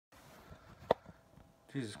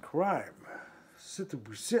Jesus, crime. Sit to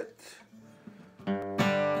sit. One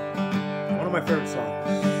of my favorite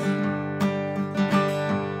songs.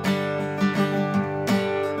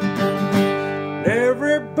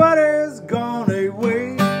 Everybody's gone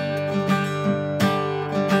away.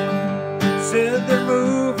 Said they're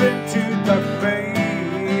moving to the Bay.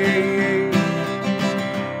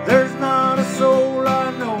 There's not a soul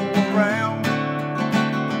I know around.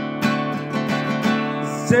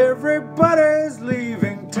 'Cause everybody's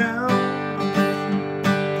leaving town.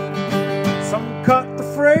 Some caught the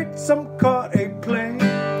freight, some caught a plane.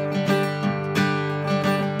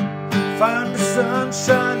 Find the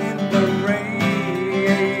sunshine in the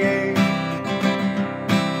rain.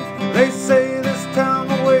 They say this town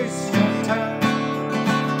will waste your time.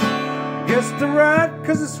 Guess they're right,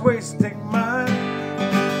 'cause it's wasting mine.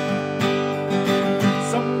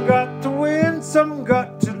 Some got to win, some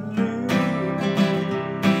got to lose.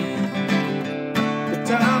 The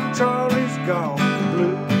time Charlie's gone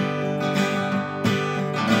blue.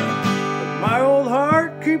 But my old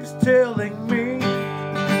heart keeps telling me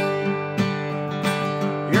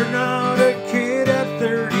you're not a kid at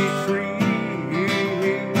 33.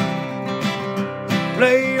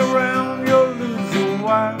 Play around, you'll lose your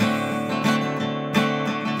wife.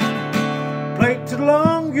 Play too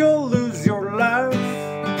long, you'll lose your life.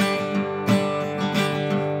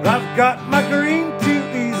 I've got my green to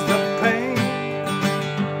ease the pain.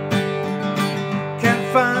 Can't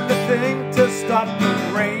find a thing to stop the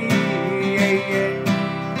rain.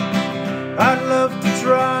 I'd love to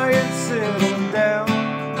try and settle down,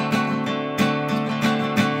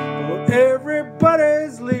 but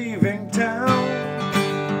everybody's leaving town.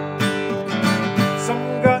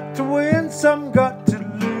 Some got to win, some got to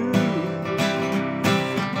lose.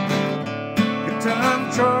 Good time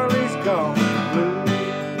Charlie's gone blue.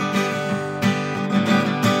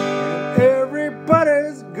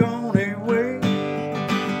 Everybody's gone away.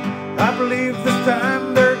 I believe this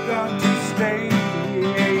time they're going to stay.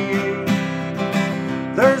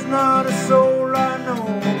 There's not a soul I know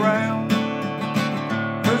around,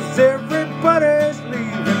 'cause everybody's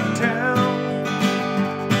leaving town.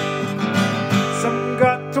 Some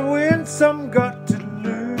got to win, some got